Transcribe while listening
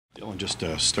Dylan, just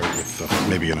start with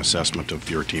maybe an assessment of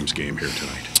your team's game here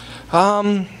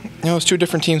tonight. It was two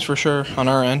different teams for sure on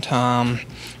our end.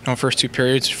 First two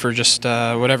periods, for just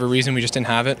whatever reason, we just didn't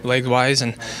have it leg-wise,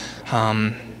 and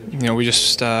we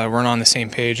just weren't on the same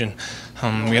page. And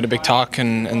we had a big talk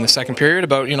in the second period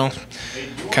about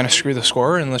kind of screw the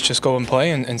score and let's just go and play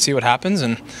and see what happens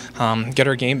and get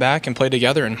our game back and play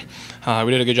together. And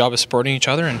we did a good job of supporting each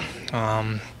other.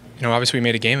 And obviously we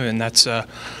made a game of it, and that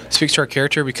speaks to our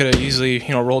character. We could have easily,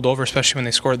 rolled over, especially when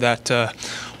they scored that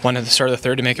one at the start of the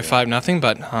third to make it 5-0.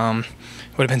 But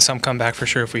it would have been some comeback for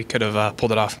sure if we could have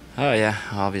pulled it off. Oh yeah,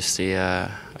 obviously I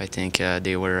think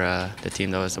they were the team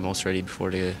that was the most ready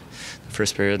before the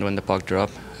first period when the puck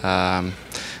dropped.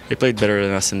 They played better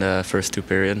than us in the first two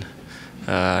periods.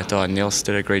 I thought Niels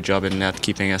did a great job in net,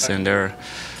 keeping us in there.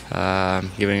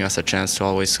 Giving us a chance to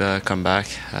always come back.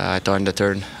 I thought in the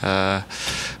third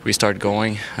we start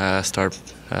going, start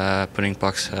putting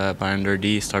pucks behind their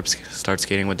D, start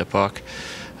skating with the puck,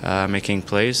 making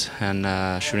plays and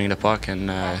shooting the puck.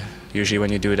 And usually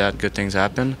when you do that, good things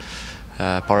happen.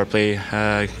 Power play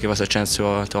give us a chance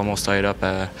to almost tie it up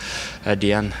at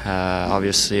the end.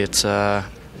 Obviously,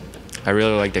 I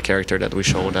really like the character that we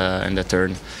showed in the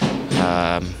third.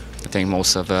 I think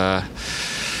most of the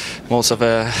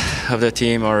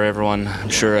team or everyone, I'm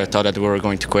sure, thought that we were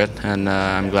going to quit, and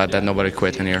I'm glad that nobody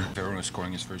quit in here. Veronneau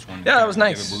scoring his first one. Yeah, it was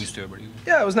nice. Give a boost to everybody.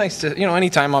 Yeah, it was nice to,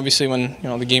 anytime obviously when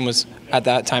the game was at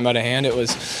that time out of hand, it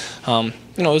was,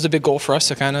 it was a big goal for us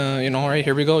to kind of, all right,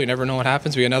 here we go. You never know what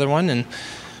happens. We got another one, and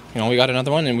we got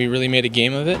another one, and we really made a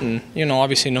game of it. And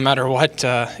obviously, no matter what,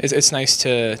 it's nice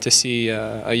to see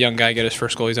a young guy get his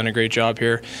first goal. He's done a great job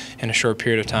here in a short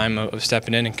period of time of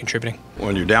stepping in and contributing.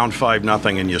 When you're down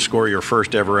 5-0 and you score your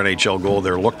first ever NHL goal,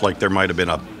 there looked like there might have been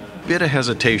a bit of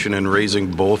hesitation in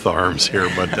raising both arms here,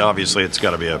 but obviously it's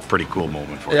got to be a pretty cool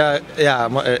moment for you.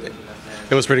 Yeah.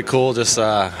 It was pretty cool. Just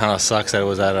kind of sucks that it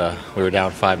was we were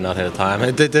down 5-0 at a time.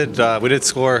 We did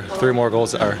score 3 more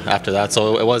goals after that,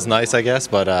 so it was nice, I guess,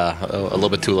 but a little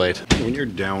bit too late. When you're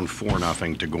down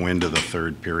 4-0 to go into the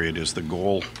third period, is the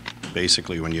goal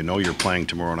basically, when you know you're playing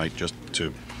tomorrow night, just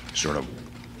to sort of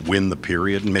win the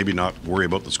period and maybe not worry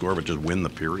about the score, but just win the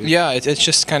period? Yeah, it's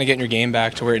just kind of getting your game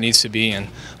back to where it needs to be, and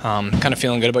kind of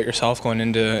feeling good about yourself going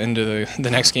into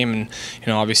the next game. And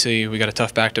obviously we got a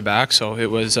tough back-to-back, so it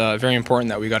was very important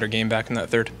that we got our game back in that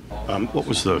third. What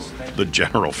was the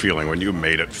general feeling when you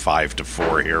made it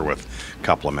 5-4 here with a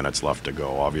couple of minutes left to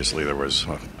go? Obviously there was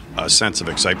a sense of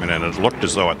excitement, and it looked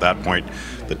as though at that point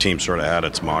the team sort of had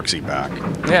its moxie back.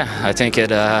 Yeah, I think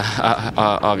it.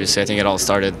 Obviously, I think it all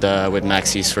started with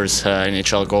Maxi's first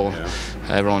NHL goal. Yeah.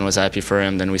 Everyone was happy for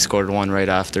him. Then we scored one right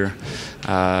after.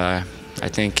 I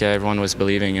think everyone was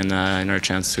believing in our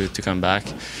chance to come back.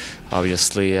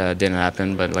 Obviously, didn't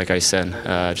happen, but like I said,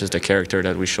 just the character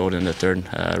that we showed in the third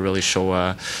really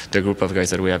show the group of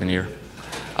guys that we have in here.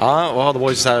 Well, the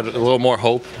boys just had a little more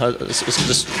hope.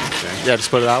 Just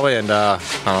put it that way. And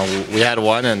we had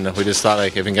one, and we just thought,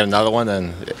 like, if we can get another one,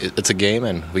 then it's a game.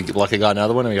 And we luckily got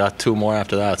another one, and we got 2 more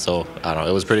after that. So I don't know.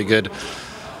 It was pretty good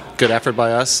effort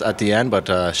by us at the end, but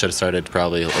should have started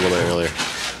probably a little bit earlier.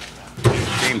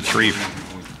 Game 3.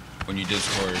 When you did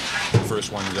score the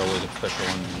first one, that was a special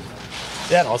one.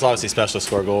 Yeah, no, it's obviously special to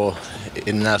score a goal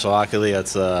in the National Hockey League.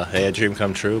 It's a dream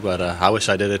come true, but I wish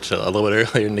I did it a little bit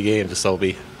earlier in the game, just so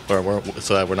that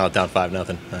we're not down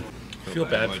 5-0. I feel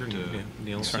bad for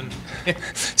Nielsen.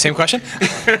 Same question?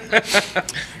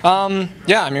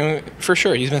 Yeah, I mean, for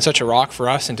sure. He's been such a rock for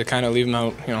us, and to kind of leave him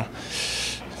out,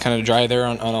 kind of dry there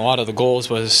on a lot of the goals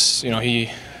was, he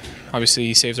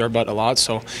saves our butt a lot,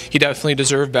 so he definitely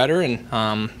deserved better. And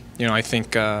I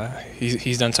think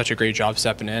he's done such a great job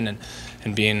stepping in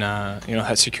and being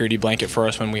that security blanket for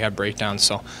us when we have breakdowns.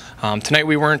 So tonight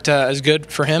we weren't as good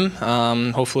for him.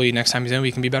 Hopefully next time he's in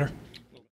we can be better.